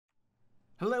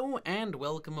Hello and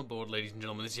welcome aboard, ladies and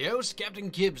gentlemen. This is your host, Captain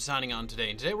Kibs, signing on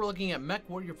today. And today we're looking at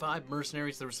Mechwarrior 5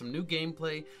 Mercenaries. There was some new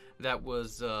gameplay that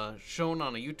was shown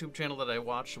on a YouTube channel that I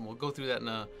watched, and we'll go through that in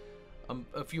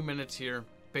a few minutes here,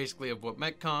 basically of what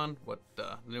MechCon, what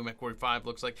the new Mechwarrior 5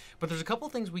 looks like. But there's a couple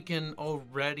things we can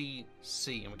already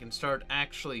see, and we can start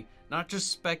actually, not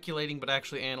just speculating, but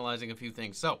actually analyzing a few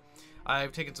things. So,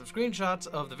 I've taken some screenshots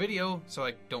of the video so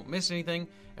I don't miss anything,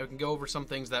 and we can go over some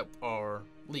things that are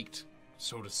leaked,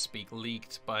 so to speak,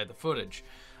 leaked by the footage.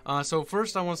 So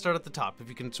first I want to start at the top. If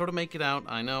you can sort of make it out,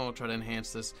 I know I'll try to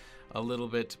enhance this a little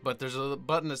bit, but there's a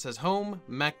button that says Home,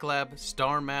 Mech Lab,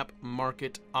 Star Map,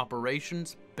 Market,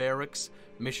 Operations, Barracks,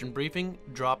 Mission Briefing,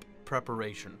 Drop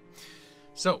Preparation.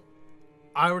 So,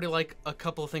 I already like a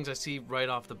couple of things I see right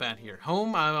off the bat here.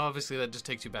 Home, obviously that just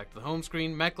takes you back to the home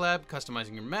screen. Mech Lab,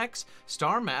 customizing your mechs.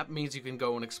 Star Map means you can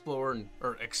go and explore,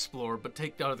 but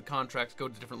take out of the contracts, go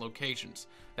to different locations.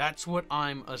 That's what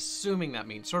I'm assuming that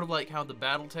means. Sort of like how the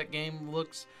Battletech game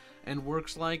looks and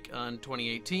works like in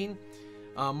 2018.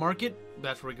 Market,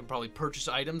 that's where you can probably purchase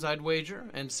items, I'd wager,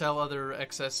 and sell other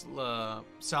excess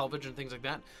salvage and things like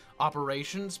that.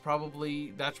 Operations,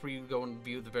 probably that's where you go and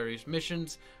view the various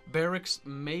missions. Barracks,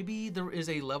 maybe there is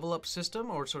a level up system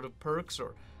or sort of perks,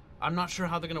 or I'm not sure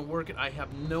how they're going to work it. I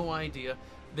have no idea.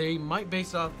 They might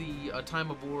base off the Time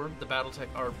of War, the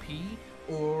Battletech RP,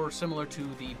 or similar to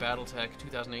the Battletech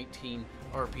 2018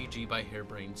 RPG by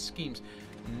Harebrained Schemes.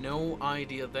 No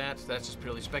idea of that. That's just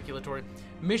purely speculatory.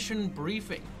 Mission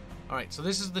Briefing. Alright, so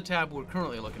this is the tab we're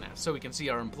currently looking at. So we can see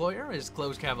our employer is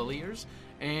Closed Cavaliers,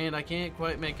 and I can't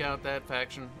quite make out that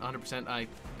faction 100%.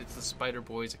 It's the Spider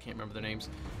Boys, I can't remember their names.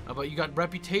 But you got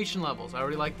reputation levels. I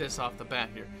already like this off the bat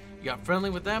here. You got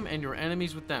friendly with them and your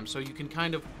enemies with them. So you can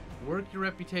kind of work your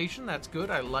reputation. That's good.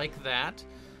 I like that.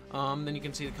 Then you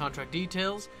can see the contract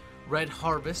details. Red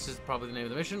Harvest is probably the name of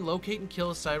the mission. Locate and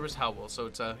kill Cyrus Howell. So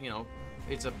it's a,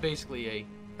 it's basically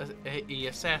a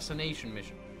assassination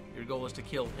mission. Your goal is to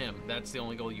kill him. That's the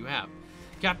only goal you have.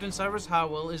 Captain Cyrus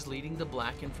Howell is leading the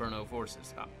Black Inferno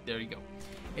forces. There you go.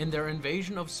 In their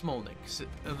invasion of Smolnik,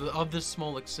 of the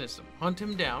Smolnik system. Hunt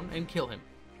him down and kill him.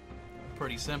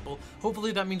 Pretty simple.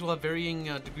 Hopefully that means we'll have varying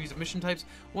degrees of mission types.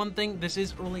 One thing, this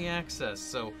is early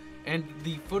access, and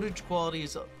the footage quality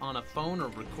is on a phone or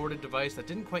recorded device that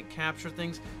didn't quite capture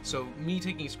things, so me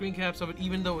taking screen caps of it,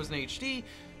 even though it was in HD,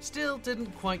 still didn't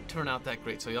quite turn out that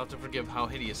great, so you'll have to forgive how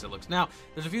hideous it looks. Now,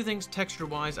 there's a few things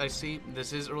texture-wise I see.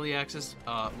 This is early access.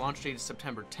 Launch date is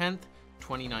September 10th,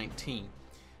 2019.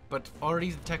 But already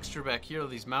the texture back here,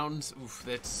 these mountains, oof,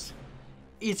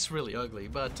 it's really ugly.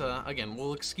 But again,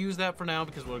 we'll excuse that for now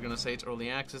because we're going to say it's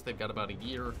early access. They've got about a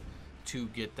year to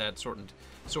get that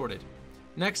sorted.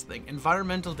 Next thing,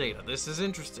 environmental data. This is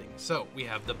interesting. So we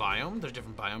have the biome. There's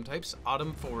different biome types.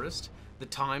 Autumn forest, the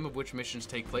time of which missions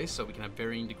take place, so we can have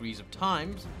varying degrees of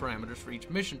times, parameters for each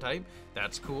mission type.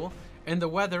 That's cool. And the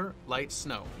weather, light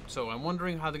snow. So I'm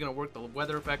wondering how they're going to work the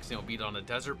weather effects, be it on a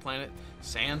desert planet,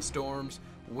 sandstorms,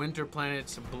 winter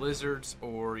planets, blizzards,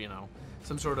 or,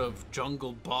 some sort of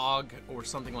jungle bog or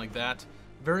something like that.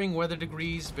 Varying weather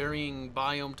degrees, varying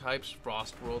biome types,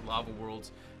 frost world, lava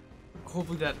worlds.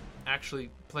 Hopefully that actually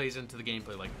plays into the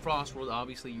gameplay. Like Frost World,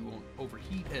 obviously you won't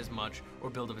overheat as much or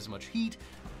build up as much heat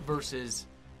versus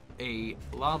a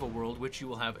lava world, which you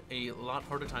will have a lot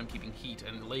harder time keeping heat,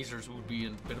 and lasers would be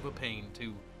a bit of a pain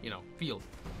to, field.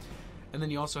 And then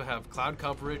you also have cloud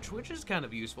coverage, which is kind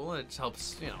of useful. It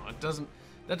helps, that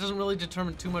doesn't really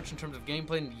determine too much in terms of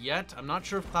gameplay yet. I'm not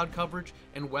sure if cloud coverage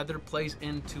and weather plays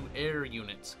into air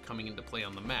units coming into play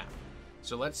on the map.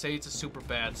 So let's say it's a super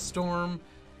bad storm,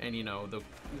 and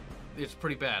it's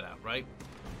pretty bad out, right?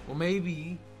 Well,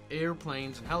 maybe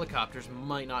airplanes and helicopters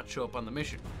might not show up on the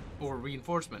mission, or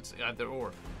reinforcements, either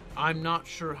or. I'm not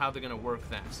sure how they're going to work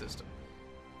that system.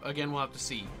 Again, we'll have to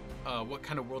see what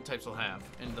kind of world types we'll have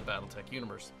in the Battletech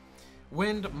universe.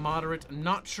 Wind, moderate,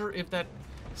 not sure if that...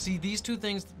 See, these two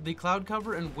things, the cloud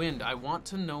cover and wind, I want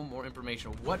to know more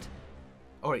information.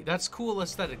 Alright, that's cool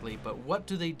aesthetically, but what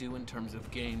do they do in terms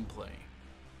of gameplay?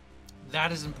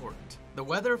 That is important. The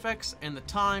weather effects and the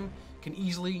time can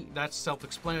easily, that's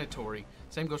self-explanatory.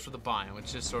 Same goes for the biome,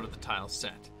 it's just sort of the tile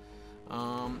set.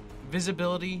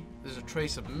 Visibility, there's a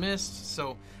trace of mist,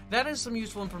 so that is some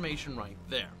useful information right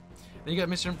there. Then you got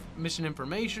mission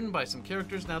information by some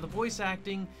characters. Now the voice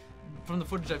acting, from the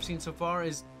footage I've seen so far,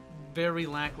 is very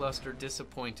lackluster,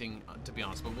 disappointing, to be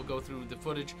honest, but we'll go through the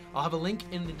footage. I'll have a link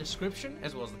in the description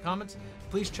as well as the comments.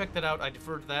 Please check that out. I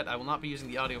defer to that. I will not be using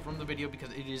the audio from the video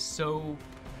because it is so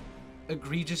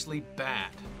egregiously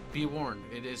bad. Be warned,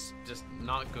 it is just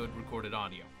not good recorded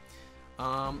audio.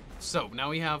 So now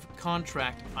we have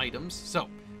contract items. So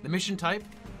The mission type,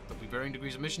 there'll be varying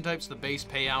degrees of mission types. The base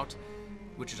payout,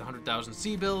 which is 100,000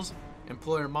 C-bills.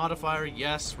 Employer modifier,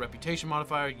 yes. Reputation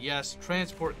modifier, yes.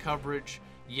 Transport coverage,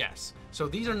 yes. So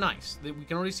these are nice. We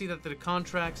can already see that the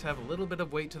contracts have a little bit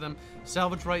of weight to them.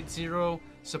 Salvage right, 0.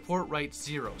 Support right,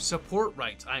 0. Support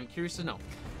rights, I'm curious to know.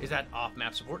 Is that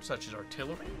off-map support, such as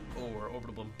artillery or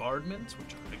orbital bombardments,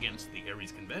 which are against the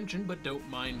Ares Convention, but don't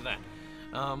mind that.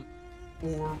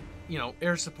 Or, you know,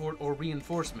 air support or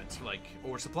reinforcements,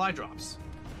 or supply drops.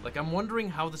 Like, I'm wondering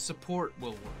how the support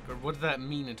will work, or what does that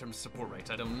mean in terms of support rights?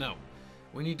 I don't know.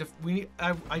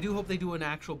 I do hope they do an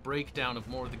actual breakdown of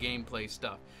more of the gameplay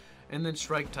stuff. And then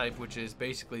strike type, which is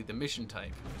basically the mission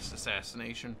type, which is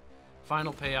assassination.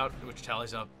 Final payout, which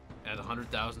tallies up at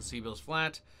 100,000 C-bills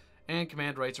flat. And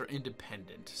command rights are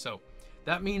independent. So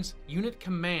that means unit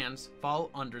commands fall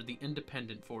under the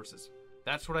independent forces.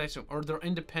 That's what I assume. Or they're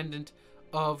independent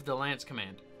of the Lance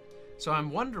command. So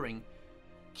I'm wondering,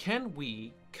 can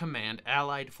we command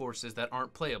allied forces that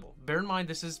aren't playable? Bear in mind,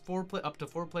 this is up to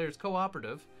 4 players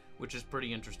cooperative, which is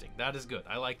pretty interesting. That is good.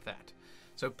 I like that.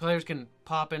 So players can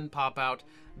pop in, pop out.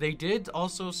 They did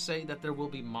also say that there will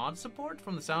be mod support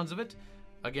from the sounds of it.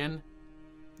 Again,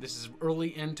 this is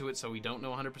early into it, so we don't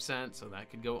know 100%, so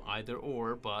that could go either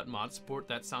or, but mod support,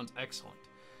 that sounds excellent.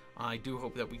 I do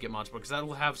hope that we get mod support, because that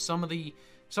will have some of the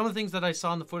things that I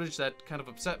saw in the footage that kind of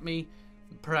upset me,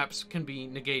 perhaps can be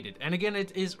negated. And again,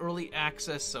 it is early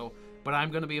access, but I'm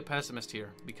going to be a pessimist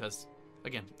here, because,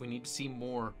 again, we need to see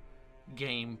more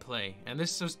gameplay. And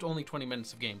this is just only 20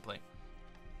 minutes of gameplay.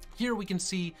 Here we can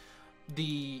see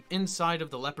the inside of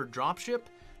the Leopard dropship.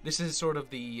 This is sort of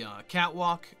the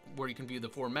catwalk where you can view the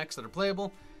 4 mechs that are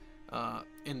playable.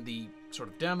 In the sort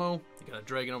of demo, you got a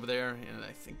dragon over there, and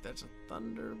I think that's a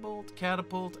thunderbolt,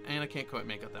 catapult, and I can't quite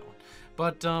make out that one.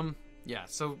 But, yeah,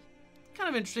 so kind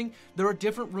of interesting. There are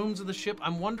different rooms of the ship.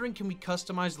 I'm wondering, can we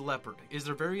customize the Leopard? Is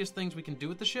there various things we can do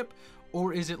with the ship,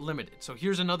 or is it limited? So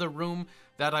here's another room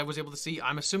that I was able to see.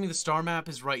 I'm assuming the star map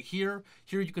is right here.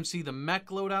 Here you can see the mech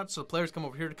loadout, so players come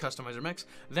over here to customize their mechs.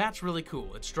 That's really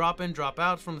cool. It's drop in, drop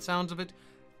out from the sounds of it.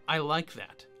 I like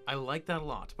that. I like that a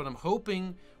lot, but I'm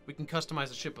hoping we can customize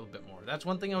the ship a little bit more. That's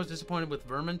one thing I was disappointed with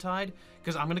Vermintide,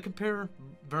 because I'm going to compare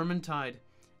Vermintide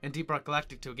and Deep Rock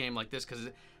Galactic to a game like this, because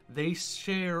they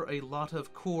share a lot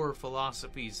of core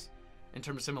philosophies in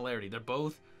terms of similarity. They're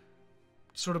both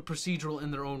sort of procedural in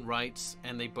their own rights,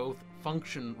 and they both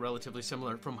function relatively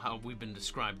similar from how we've been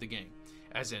described the game.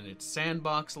 As in, it's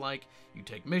sandbox-like, you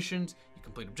take missions, you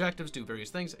complete objectives, do various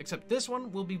things, except this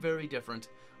one will be very different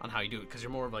on how you do it, because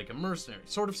you're more of like a mercenary.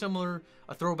 Sort of similar,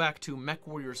 a throwback to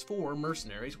Mechwarrior 4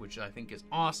 Mercenaries, which I think is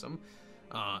awesome,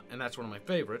 and that's one of my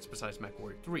favorites, besides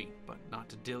Mechwarrior 3, but not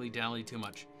to dilly-dally too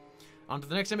much. On to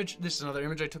the next image. This is another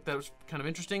image I took that was kind of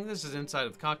interesting. This is inside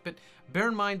of the cockpit. Bear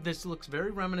in mind, this looks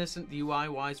very reminiscent, the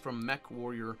UI-wise, from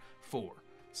Mechwarrior 4.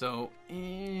 So,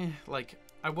 like,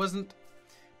 I wasn't...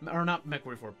 Or not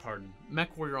Mechwarrior 4, pardon.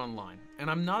 Mechwarrior Online. And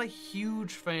I'm not a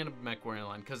huge fan of Mechwarrior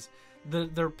Online, because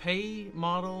their pay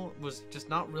model was just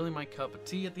not really my cup of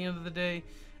tea at the end of the day.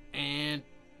 And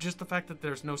just the fact that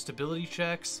there's no stability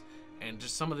checks, and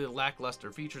just some of the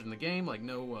lackluster features in the game, like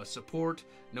no support,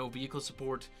 no vehicle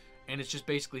support, and it's just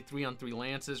basically 3-on-3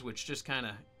 lances, which just kind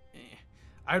of,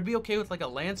 I would be okay with like a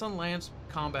lance-on-lance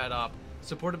combat op,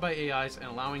 supported by AIs, and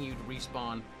allowing you to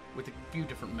respawn with a few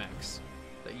different mechs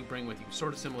that you bring with you,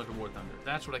 sort of similar to War Thunder.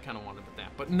 That's what I kind of wanted with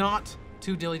that, but not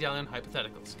too dilly-dally on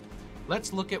hypotheticals.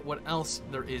 Let's look at what else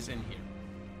there is in here.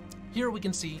 Here we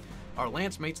can see our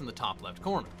lance mates in the top left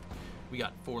corner. We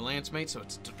got 4 lance mates, so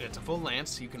it's a full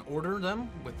lance. You can order them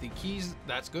with the keys.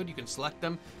 That's good. You can select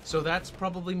them. So that's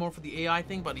probably more for the AI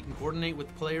thing, but you can coordinate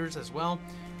with players as well.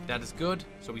 That is good.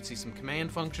 So we see some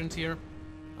command functions here,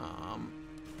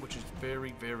 which is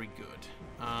very, very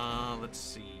good. Let's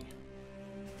see.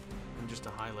 And just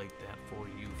to highlight that for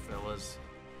you fellas.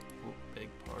 Oh, beg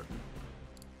pardon.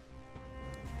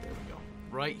 There we go.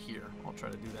 Right here. I'll try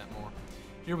to do that more.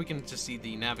 Here we can just see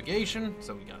the navigation.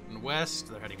 So we got in west.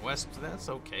 They're heading west. So that's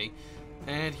okay.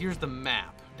 And here's the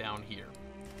map down here.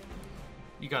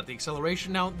 You got the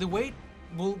acceleration. Now, the weight,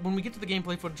 when we get to the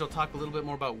gameplay footage, I'll talk a little bit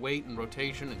more about weight and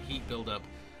rotation and heat buildup.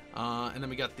 And then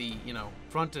we got the,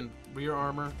 front and rear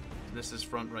armor. This is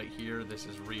front right here. This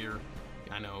is rear.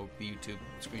 I know the YouTube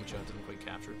screenshot didn't quite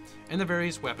capture it. And the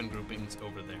various weapon groupings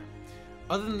over there.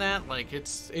 Other than that, like,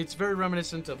 it's very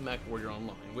reminiscent of Mechwarrior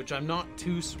Online, which I'm not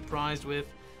too surprised with.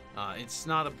 It's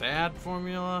not a bad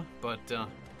formula, but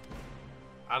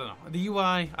I don't know. The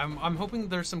UI, I'm hoping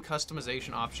there's some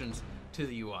customization options to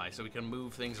the UI so we can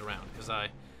move things around, because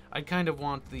I kind of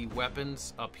want the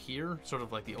weapons up here, sort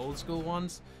of like the old school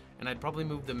ones, and I'd probably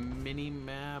move the mini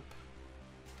map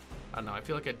I don't know, I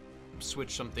feel like I'd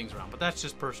switch some things around, but that's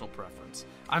just personal preference.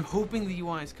 I'm hoping the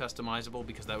UI is customizable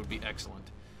because that would be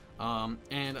excellent.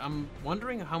 And I'm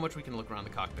wondering how much we can look around the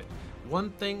cockpit. One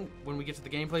thing when we get to the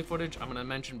gameplay footage I'm going to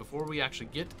mention before we actually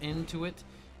get into it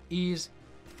is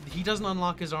he doesn't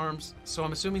unlock his arms, so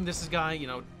I'm assuming this is guy, you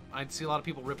know, I'd see a lot of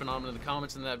people ripping on him in the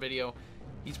comments in that video.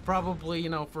 He's probably, you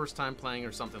know, first time playing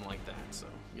or something like that, so,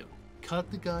 you know, cut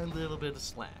the guy a little bit of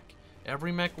slack.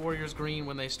 Every Mechwarrior's green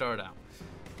when they start out.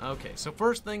 Okay, so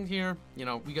first thing here, you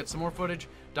know, we got some more footage.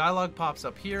 Dialogue pops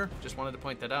up here. Just wanted to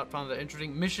point that out. Found that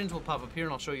interesting. Missions will pop up here,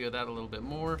 and I'll show you that a little bit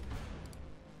more.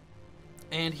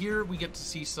 And here we get to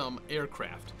see some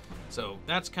aircraft. So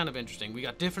that's kind of interesting. We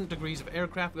got different degrees of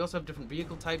aircraft. We also have different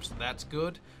vehicle types, so that's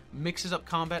good. Mixes up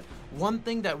combat. One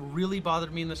thing that really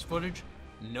bothered me in this footage,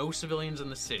 no civilians in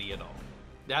the city at all.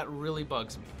 That really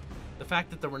bugs me. The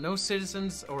fact that there were no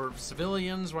citizens or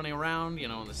civilians running around, you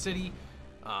know, in the city,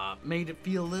 made it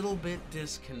feel a little bit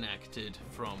disconnected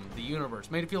from the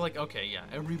universe. Made it feel like, okay, yeah,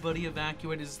 everybody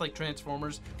evacuated. It's like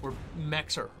Transformers, where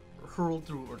mechs are hurled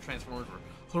through, or Transformers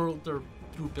were hurled through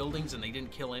buildings and they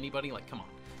didn't kill anybody. Like, come on,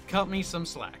 cut me some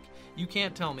slack. You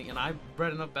can't tell me, and I've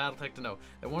read enough Battletech to know,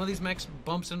 that one of these mechs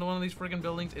bumps into one of these friggin'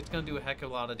 buildings, it's going to do a heck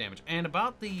of a lot of damage. And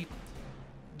about the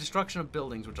destruction of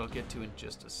buildings, which I'll get to in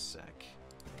just a sec.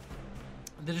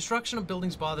 The destruction of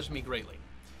buildings bothers me greatly.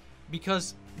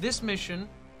 Because this mission,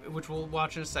 which we'll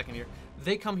watch in a second here,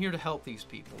 they come here to help these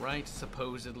people, right?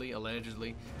 Supposedly,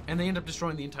 allegedly. And they end up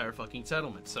destroying the entire fucking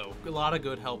settlement. So, a lot of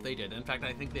good help they did. In fact,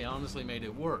 I think they honestly made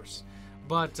it worse.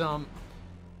 But,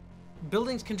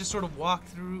 buildings can just sort of walk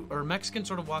through, or mechs can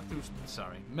sort of walk through,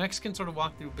 mechs can sort of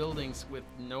walk through buildings with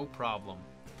no problem.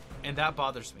 And that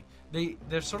bothers me.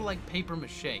 They're sort of like paper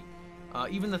mache.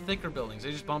 Even the thicker buildings,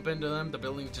 they just bump into them, the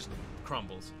building just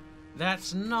crumbles.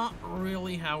 That's not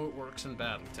really how it works in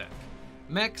Battletech.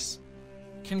 Mechs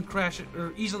can crash it,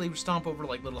 or easily stomp over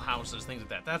like little houses, things like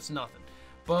that. That's nothing.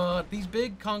 But these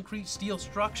big concrete steel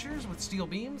structures with steel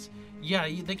beams, yeah,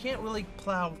 they can't really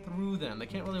plow through them. They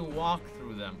can't really walk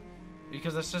through them.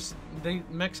 Because that's just,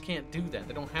 mechs can't do that.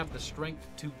 They don't have the strength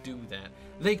to do that.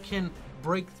 They can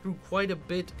break through quite a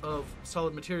bit of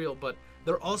solid material, but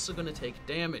they're also going to take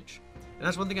damage. And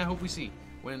that's one thing I hope we see.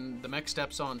 When the mech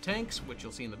steps on tanks, which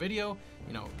you'll see in the video,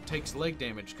 you know, takes leg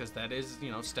damage, because that is, you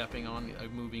know, stepping on a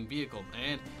moving vehicle.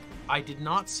 And I did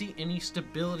not see any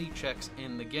stability checks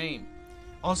in the game.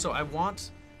 Also, I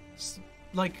want,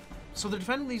 like, so they're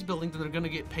defending these buildings and they're going to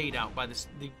get paid out by the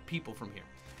people from here.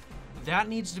 That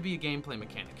needs to be a gameplay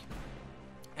mechanic.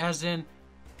 As in,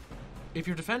 if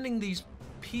you're defending these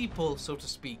people, so to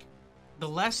speak, the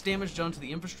less damage done to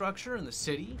the infrastructure in the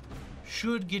city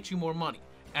should get you more money.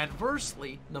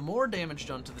 Adversely, the more damage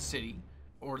done to the city,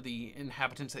 or the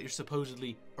inhabitants that you're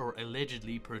supposedly or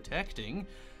allegedly protecting,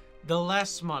 the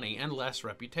less money and less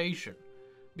reputation.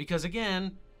 Because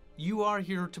again, you are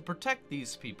here to protect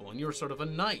these people, and you're sort of a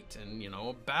knight and, you know,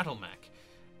 a battle mech.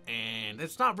 And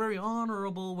it's not very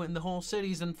honorable when the whole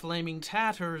city's in flaming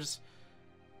tatters,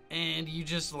 and you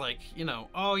just like, you know,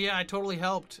 oh yeah, I totally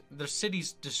helped. The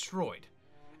city's destroyed.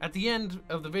 At the end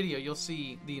of the video, you'll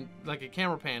see like a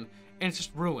camera pan, and it's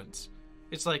just ruins.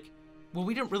 It's like, well,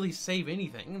 we didn't really save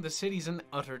anything. The city's in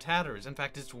utter tatters. In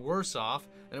fact, it's worse off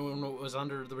than when it was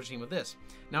under the regime of this.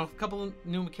 Now, a couple of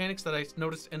new mechanics that I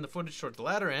noticed in the footage towards the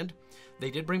latter end, they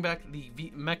did bring back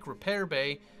the mech repair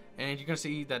bay, and you're going to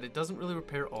see that it doesn't really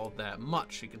repair all that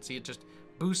much. You can see it just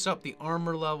boosts up the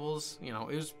armor levels. You know,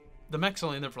 the mech's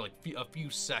only in there for like a few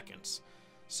seconds.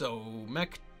 So,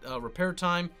 mech repair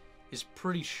time is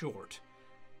pretty short.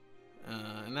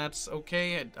 And that's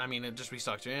okay. I mean, it just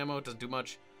restocks your ammo. It doesn't do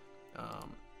much.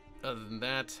 Other than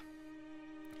that,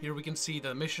 here we can see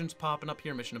the missions popping up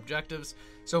here, mission objectives.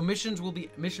 So mission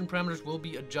parameters will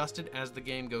be adjusted as the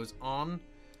game goes on,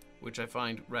 which I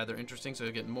find rather interesting. So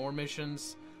you'll get more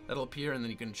missions that'll appear, and then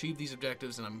you can achieve these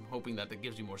objectives, and I'm hoping that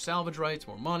gives you more salvage rights,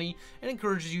 more money, and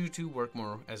encourages you to work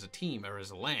more as a team or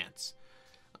as a lance.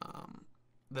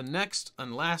 The next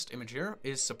and last image here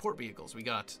is support vehicles. We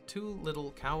got two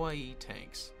little kawaii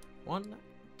tanks. 1,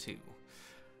 2.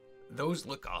 Those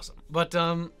look awesome. But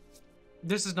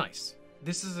this is nice.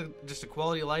 This is just a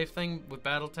quality of life thing with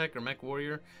Battletech or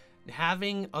Mechwarrior.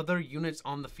 Having other units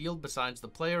on the field besides the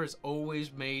player has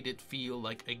always made it feel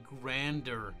like a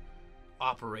grander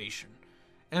operation.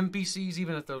 NPCs,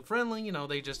 even if they're friendly, you know,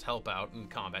 they just help out in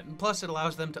combat. And plus, it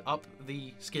allows them to up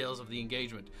the scales of the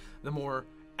engagement. The more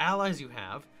allies you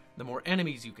have, the more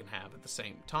enemies you can have at the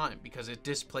same time, because it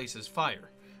displaces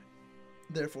fire.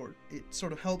 Therefore, it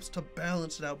sort of helps to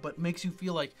balance it out, but makes you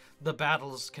feel like the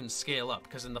battles can scale up.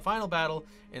 Because in the final battle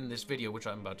in this video, which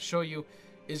I'm about to show you,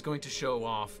 is going to show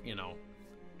off, you know,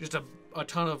 just a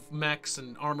ton of mechs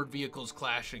and armored vehicles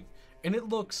clashing. And it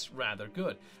looks rather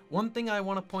good. One thing I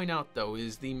want to point out, though,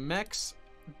 is the mechs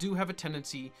do have a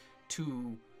tendency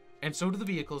to, and so do the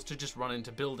vehicles, to just run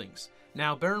into buildings.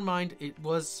 Now, bear in mind, it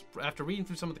was, after reading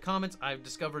through some of the comments, I've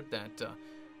discovered that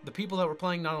the people that were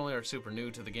playing not only are super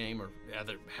new to the game, or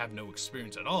either have no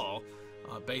experience at all,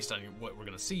 based on what we're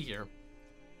going to see here,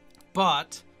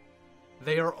 but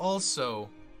they are also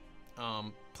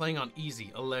playing on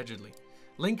easy, allegedly.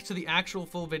 Link to the actual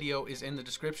full video is in the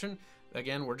description.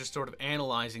 Again, we're just sort of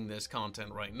analyzing this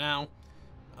content right now.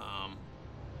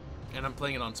 And I'm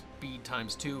playing it on speed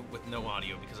 ×2 with no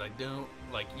audio because I don't,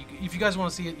 like, if you guys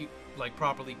want to see it, like,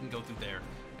 properly, you can go through there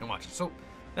and watch it. So,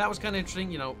 that was kind of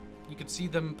interesting, you know, you could see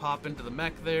them pop into the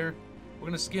mech there. We're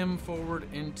going to skim forward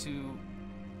into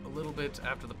a little bit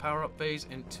after the power-up phase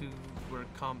into where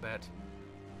combat,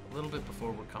 a little bit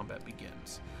before where combat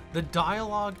begins. The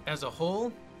dialogue as a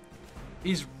whole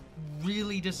is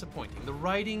really disappointing. The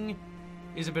writing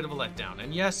is a bit of a letdown.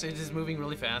 And yes, it is moving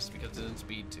really fast because it's in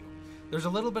speed 2. There's a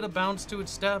little bit of bounce to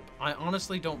its step. I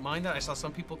honestly don't mind that. I saw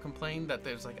some people complain that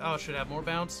there's like, oh, it should have more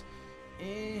bounce.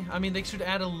 I mean, they should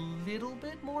add a little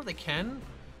bit more. They can,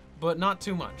 but not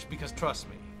too much, because trust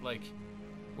me, like,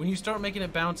 when you start making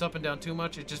it bounce up and down too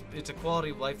much, it's a quality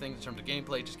of life thing in terms of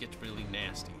gameplay. It just gets really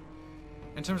nasty.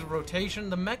 In terms of rotation,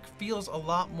 the mech feels a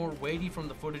lot more weighty from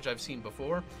the footage I've seen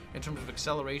before in terms of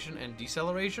acceleration and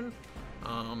deceleration.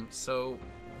 So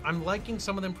I'm liking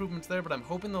some of the improvements there, but I'm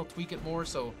hoping they'll tweak it more.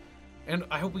 So, and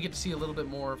I hope we get to see a little bit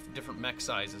more of different mech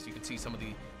sizes. You can see some of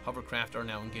the hovercraft are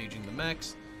now engaging the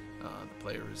mechs. The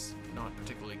player is not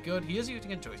particularly good. He is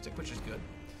using a joystick, which is good.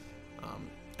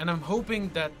 And I'm hoping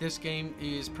that this game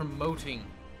is promoting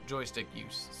joystick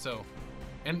use. So,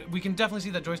 and we can definitely see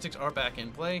that joysticks are back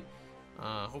in play.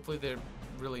 Hopefully they're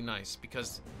really nice,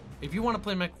 because if you want to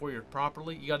play Mechwarrior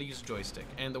properly, you got to use a joystick.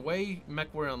 And the way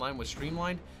Mechwarrior Online was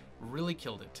streamlined really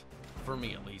killed it, for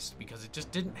me at least, because it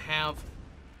just didn't have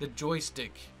the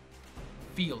joystick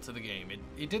feel to the game.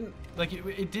 It didn't, like,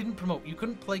 it didn't promote. You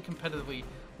couldn't play competitively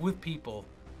with people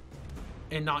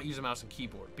and not use a mouse and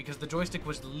keyboard, because the joystick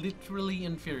was literally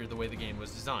inferior the way the game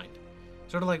was designed.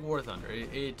 Sort of like War Thunder.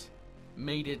 It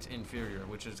made it inferior,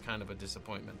 which is kind of a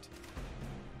disappointment.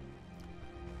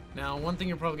 Now, one thing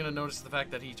you're probably going to notice is the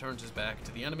fact that he turns his back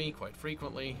to the enemy quite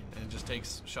frequently and just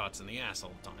takes shots in the ass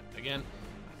all the time. Again,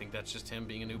 I think that's just him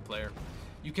being a new player.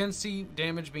 You can see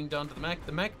damage being done to the mech.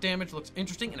 The mech damage looks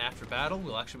interesting, and after battle,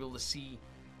 we'll actually be able to see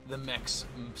the mech's,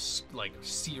 like,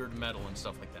 seared metal and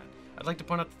stuff like that. I'd like to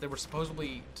point out that they were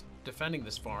supposedly defending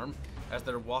this farm as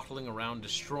they're waddling around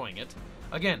destroying it.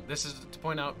 Again, this is to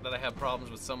point out that I have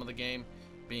problems with some of the game,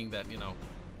 being that, you know,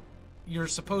 you're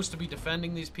supposed to be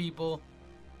defending these people.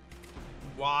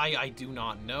 Why, I do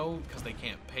not know, because they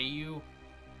can't pay you.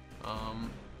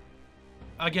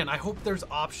 Again, I hope there's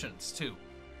options, too.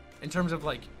 In terms of,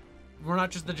 like, we're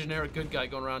not just the generic good guy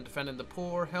going around defending the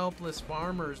poor, helpless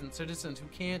farmers and citizens who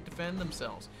can't defend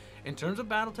themselves. In terms of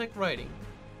Battletech writing,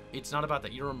 it's not about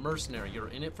that. You're a mercenary. You're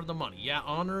in it for the money. Yeah,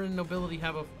 honor and nobility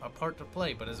have a part to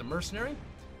play, but as a mercenary,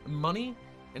 money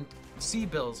and sea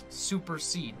bills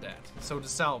supersede that. So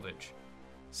does salvage.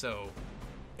 So,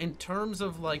 in terms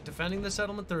of, like, defending the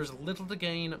settlement, there is little to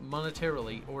gain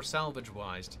monetarily or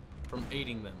salvage-wise from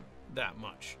aiding them that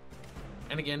much.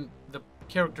 And again, the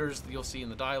characters you'll see in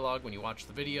the dialogue when you watch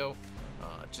the video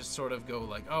just sort of go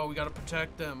like, oh, we gotta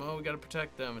protect them, oh, we gotta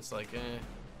protect them. It's like, eh.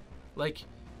 Like,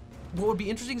 what would be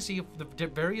interesting to see if the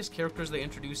various characters they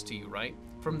introduce to you, right,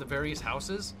 from the various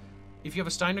houses, if you have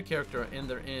a Steiner character and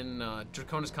they're in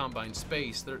Draconis Combine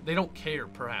space, they don't care,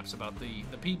 perhaps, about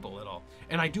the people at all.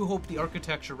 And I do hope the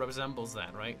architecture resembles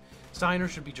that, right? Steiner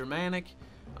should be Germanic,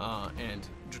 and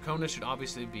Draconis should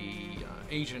obviously be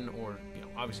Asian or, you know,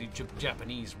 obviously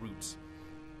Japanese roots.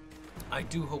 I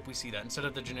do hope we see that instead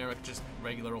of the generic, just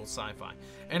regular old sci-fi.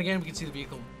 And again, we can see the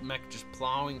vehicle mech just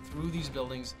plowing through these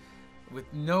buildings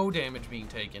with no damage being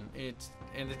taken. It's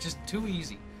just too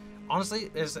easy. Honestly,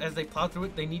 as they plow through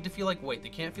it, they need to feel like weight. They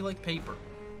can't feel like paper.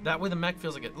 That way the mech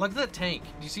feels like it. Look at that tank.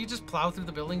 Do you see it just plow through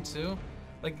the building too?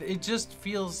 Like, it just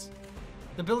feels...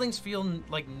 The buildings feel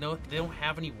like they don't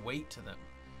have any weight to them,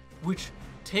 which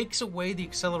takes away the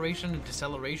acceleration and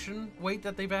deceleration weight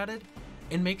that they've added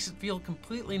and makes it feel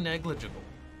completely negligible.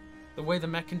 The way the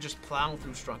mech can just plow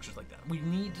through structures like that. We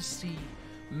need to see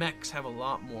mechs have a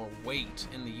lot more weight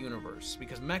in the universe,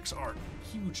 because mechs are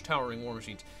huge towering war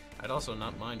machines. I'd also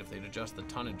not mind if they'd adjust the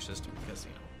tonnage system, because,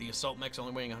 you know, the assault mech's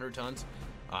only weighing 100 tons.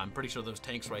 I'm pretty sure those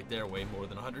tanks right there weigh more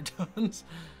than 100 tons.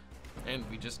 And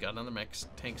we just got another mech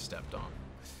tank stepped on.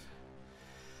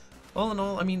 All in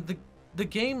all, I mean, the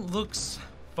game looks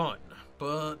fun,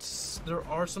 But there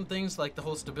are some things like the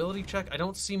whole stability check. I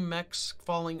don't see mechs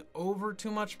falling over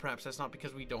too much. Perhaps that's not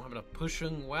because we don't have enough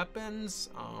pushing weapons.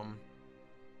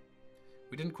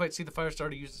 We didn't quite see the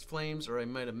Firestarter use its flames, or I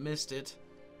might have missed it.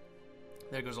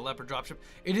 There goes a Leopard dropship.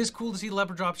 It is cool to see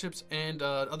Leopard dropships and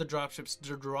other dropships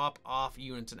to drop off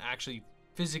units and actually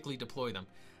physically deploy them.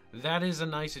 That is a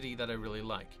nicety that I really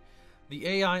like. The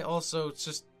AI also, it's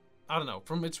just, I don't know,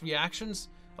 from its reactions.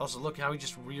 Also, look how he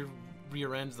just rear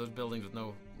ends those buildings with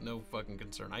no fucking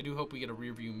concern. I do hope we get a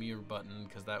rear view mirror button,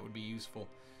 because that would be useful.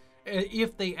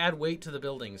 If they add weight to the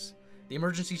buildings. The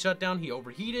emergency shutdown, he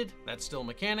overheated. That's still a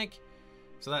mechanic.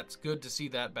 So that's good to see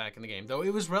that back in the game. Though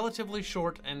it was relatively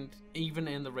short, and even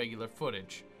in the regular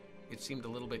footage, it seemed a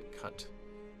little bit cut.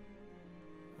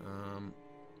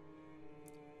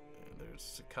 There's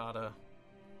Cicada.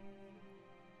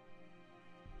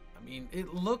 I mean,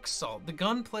 it looks solid. The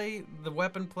gunplay, the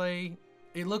weapon play,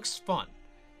 it looks fun.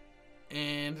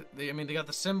 And they got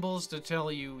the symbols to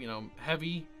tell you, you know,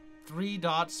 heavy. 3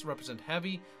 dots represent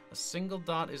heavy. A single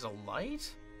dot is a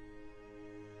light?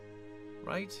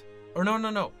 Right? Or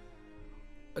no.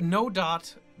 No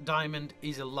dot diamond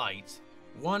is a light.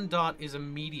 1 dot is a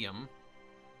medium.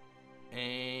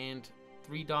 And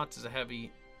 3 dots is a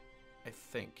heavy, I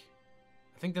think.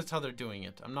 I think that's how they're doing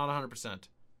it. I'm not 100%.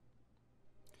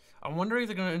 I'm wondering if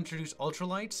they're going to introduce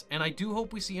ultralights, and I do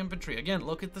hope we see infantry. Again,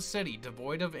 look at the city,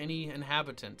 devoid of any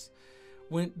inhabitants.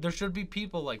 When there should be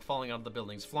people like falling out of the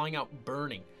buildings, flying out,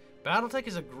 burning. BattleTech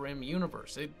is a grim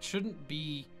universe. It shouldn't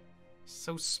be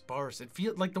so sparse. It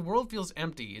feels like the world feels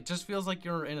empty. It just feels like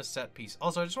you're in a set piece.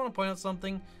 Also, I just want to point out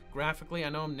something graphically. I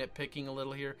know I'm nitpicking a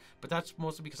little here, but that's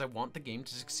mostly because I want the game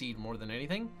to succeed more than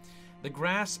anything. The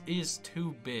grass is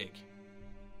too big.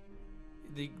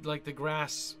 The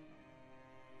grass,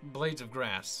 blades of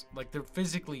grass, like they're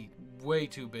physically way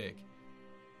too big.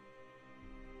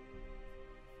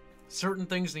 Certain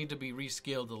things need to be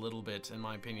rescaled a little bit, in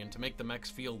my opinion, to make the mechs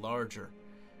feel larger.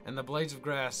 And the blades of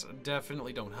grass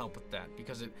definitely don't help with that,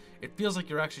 because it feels like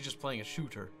you're actually just playing a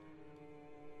shooter.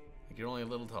 Like you're only a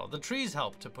little tall. The trees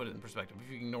help to put it in perspective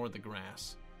if you ignore the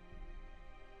grass.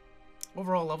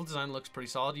 Overall, level design looks pretty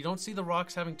solid. You don't see the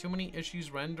rocks having too many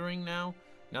issues rendering now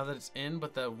that it's in,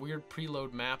 but the weird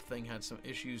preload map thing had some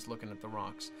issues looking at the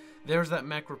rocks. There's that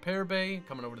mech repair bay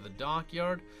coming over to the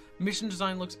dockyard. Mission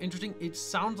design looks interesting. It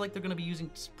sounds like they're going to be using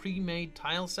pre-made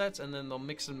tile sets, and then they'll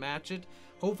mix and match it.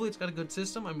 Hopefully it's got a good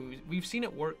system. I mean, we've seen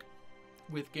it work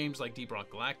with games like Deep Rock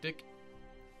Galactic,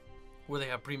 where they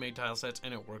have pre-made tile sets,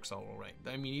 and it works all right.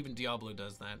 I mean, even Diablo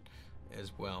does that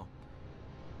as well.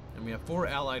 And we have 4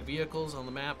 allied vehicles on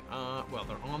the map. Well,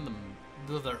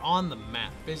 they're on the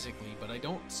map physically, but I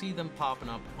don't see them popping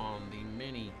up on the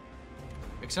mini,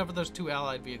 except for those 2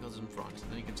 allied vehicles in front.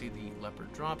 Then you can see the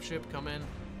Leopard dropship come in,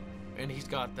 and he's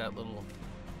got that little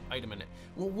item in it.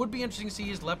 What would be interesting to see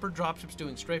is Leopard dropships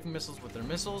doing strafing missiles with their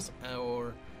missiles,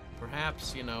 or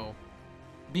perhaps, you know,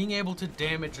 being able to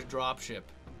damage a dropship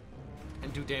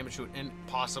and do damage to it, and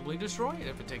possibly destroy it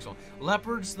if it takes long.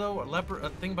 Leopards, though, a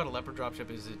thing about a Leopard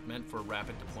dropship is it's meant for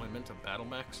rapid deployment of battle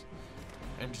mechs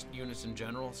and just units in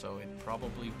general, so it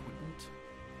probably wouldn't.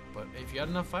 But if you had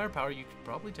enough firepower, you could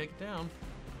probably take it down.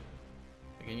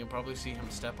 Again, you'll probably see him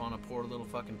step on a poor little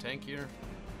fucking tank here.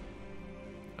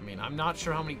 I mean, I'm not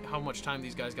sure how much time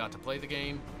these guys got to play the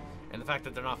game, and the fact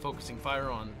that they're not focusing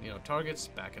fire on, you know, targets,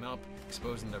 backing up,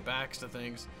 exposing their backs to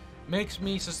things, makes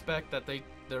me suspect that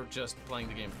they're just playing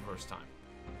the game for the first time,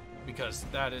 because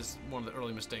that is one of the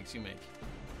early mistakes you make.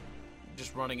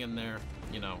 Just running in there,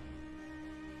 you know.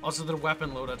 Also, their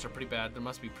weapon loadouts are pretty bad. They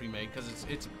must be pre-made, because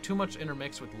it's too much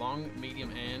intermixed with long,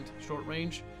 medium, and short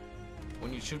range,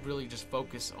 when you should really just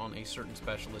focus on a certain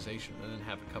specialization and then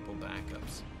have a couple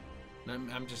backups.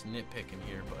 And I'm just nitpicking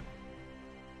here, but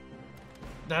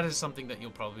that is something that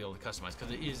you'll probably be able to customize,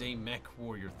 because it is a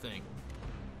Mechwarrior thing.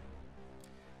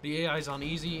 The AI is on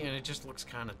easy, and it just looks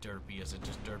kind of derpy as it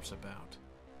just derps about.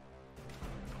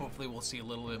 Hopefully we'll see a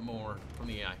little bit more from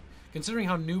the AI. Considering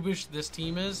how noobish this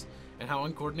team is and how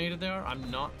uncoordinated they are, I'm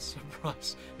not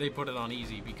surprised they put it on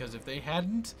easy, because if they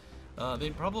hadn't,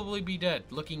 they'd probably be dead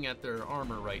looking at their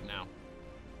armor right now.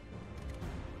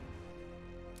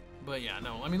 But yeah,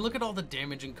 no, I mean, look at all the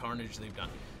damage and carnage they've done.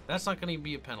 That's not going to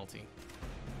be a penalty.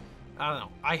 I don't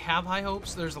know. I have high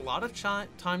hopes. There's a lot of time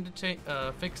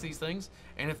to fix these things,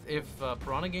 and if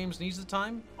Piranha Games needs the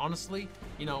time, honestly,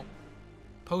 you know,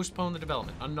 postpone the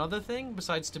development. Another thing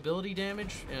besides stability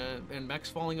damage and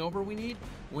mechs falling over, we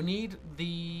need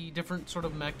the different sort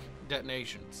of mech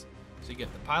detonations. So you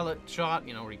get the pilot shot,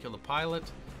 you know, where you kill the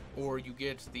pilot, or you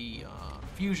get the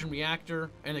fusion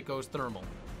reactor and it goes thermal.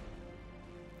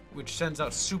 which sends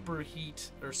out super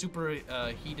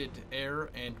heated air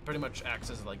and pretty much acts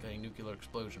as like a nuclear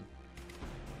explosion.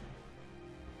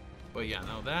 But yeah,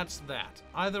 no, that's that.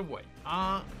 Either way,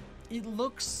 it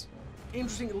looks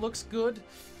interesting. It looks good.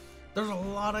 There's a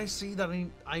lot I see that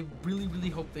I really, really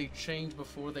hope they change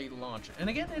before they launch it. And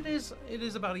again, it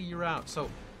is about a year out, so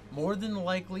more than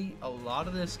likely, a lot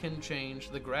of this can change.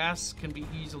 The grass can be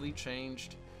easily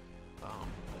changed.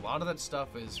 A lot of that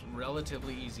stuff is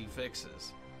relatively easy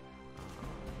fixes.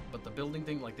 But the building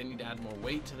thing, like, they need to add more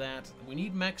weight to that. We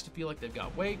need mechs to feel like they've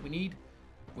got weight. We need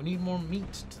more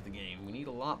meat to the game. We need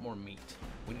a lot more meat.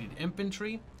 We need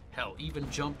infantry. Hell, even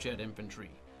jump jet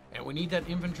infantry. And we need that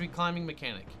infantry climbing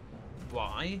mechanic.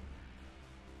 Why?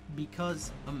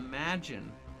 Because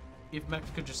imagine if mechs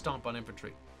could just stomp on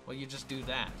infantry. Well, you just do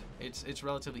that. It's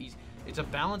relatively easy. It's a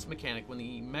balance mechanic when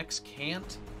the mechs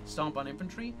can't stomp on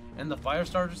infantry, and the fire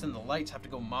starters and the lights have to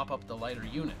go mop up the lighter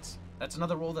units. That's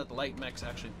another role that the light mechs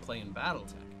actually play in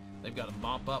BattleTech. They've got to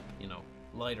mop up, you know,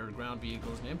 lighter ground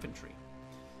vehicles and infantry.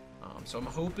 So I'm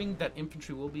hoping that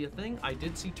infantry will be a thing. I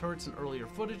did see turrets in earlier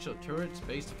footage, so turrets,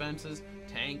 base defenses,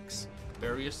 tanks,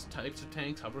 various types of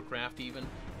tanks, hovercraft even,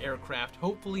 aircraft,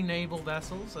 hopefully naval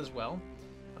vessels as well,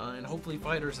 and hopefully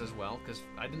fighters as well, because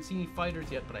I didn't see any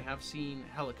fighters yet, but I have seen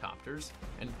helicopters,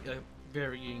 and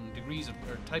varying degrees of,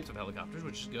 or types of helicopters,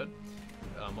 which is good.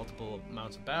 Multiple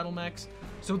amounts of battle mechs.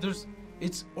 So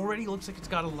it's already looks like it's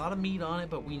got a lot of meat on it,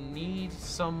 but we need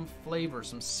some flavor,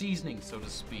 some seasoning, so to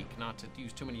speak, not to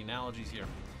use too many analogies here,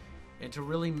 and to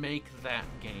really make that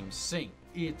game sing.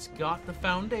 It's got the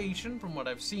foundation from what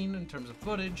I've seen in terms of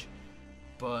footage,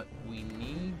 but we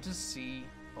need to see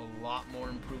a lot more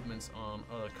improvements on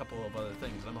a couple of other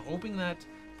things. I'm hoping that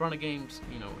Piranha Games,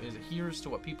 you know, adheres to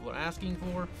what people are asking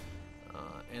for,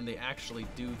 and they actually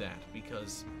do that,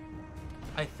 because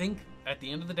I think at the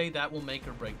end of the day that will make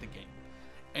or break the game.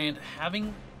 And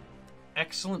having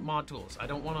excellent mod tools, I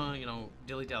don't want to, you know,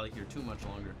 dilly-dally here too much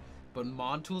longer, but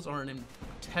mod tools are an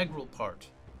integral part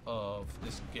of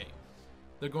this game.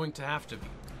 They're going to have to be.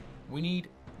 We need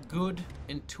good,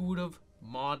 intuitive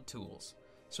mod tools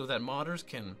so that modders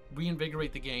can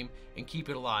reinvigorate the game and keep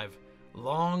it alive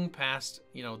long past,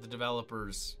 you know, the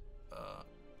developers'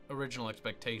 original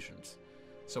expectations.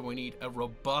 So we need a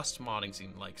robust modding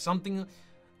scene, like something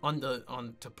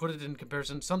to put it in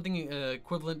comparison, something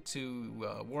equivalent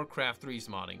to Warcraft 3's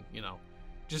modding, you know,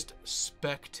 just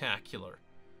spectacular,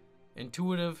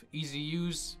 intuitive, easy to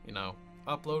use, you know,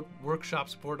 upload, workshop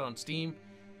support on Steam,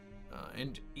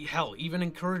 and hell, even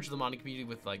encourage the modding community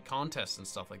with like contests and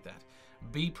stuff like that.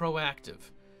 Be proactive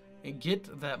and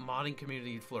get that modding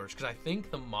community to flourish, because I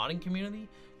think the modding community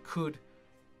could,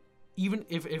 even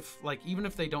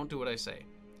if they don't do what I say,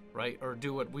 right, or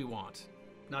do what we want,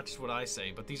 not just what I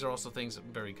say, but these are also things that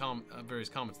various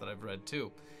comments that I've read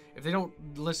too. If they don't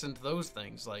listen to those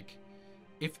things, like,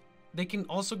 if they can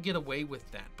also get away with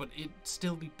that, but it'd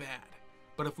still be bad.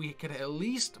 But if we could at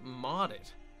least mod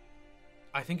it,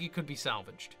 I think it could be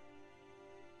salvaged.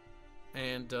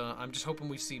 And I'm just hoping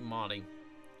we see modding,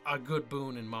 a good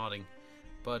boon in modding.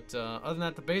 But other than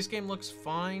that, the base game looks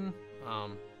fine.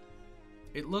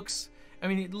 It looks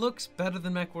better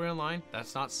than Mechwarrior Online.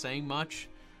 That's not saying much.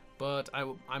 But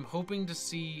I'm hoping to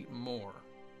see more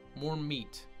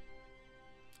meat,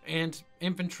 and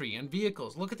infantry and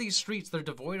vehicles. Look at these streets; they're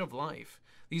devoid of life.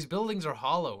 These buildings are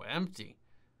hollow, empty.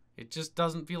 It just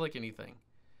doesn't feel like anything.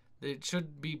 It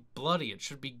should be bloody. It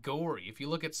should be gory. If you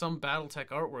look at some BattleTech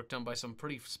artwork done by some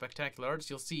pretty spectacular artists,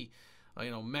 you'll see,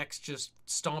 mechs just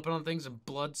stomping on things and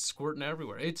blood squirting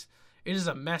everywhere. It is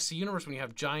a messy universe when you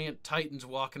have giant titans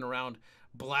walking around,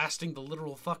 blasting the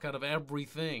literal fuck out of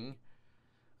everything.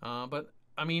 But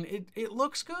I mean, it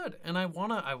looks good, and I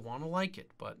wanna like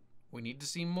it, but we need to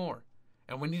see more,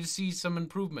 and we need to see some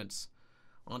improvements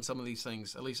on some of these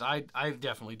things. At least I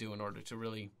definitely do, in order to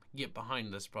really get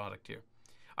behind this product here.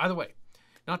 Either way,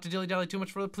 not to dilly-dally too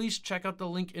much further, please check out the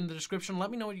link in the description. Let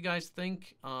me know what you guys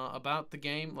think about the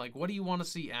game. Like, what do you want to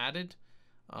see added?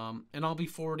 And I'll be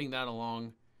forwarding that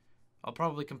along. I'll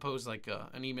probably compose like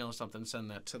an email or something and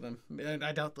send that to them.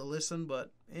 I doubt they'll listen,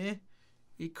 but it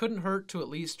couldn't hurt to at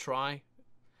least try,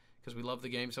 because we love the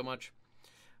game so much.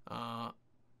 But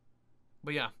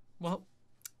yeah, well,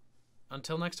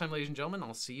 until next time, ladies and gentlemen,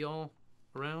 I'll see y'all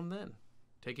around then.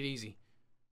 Take it easy.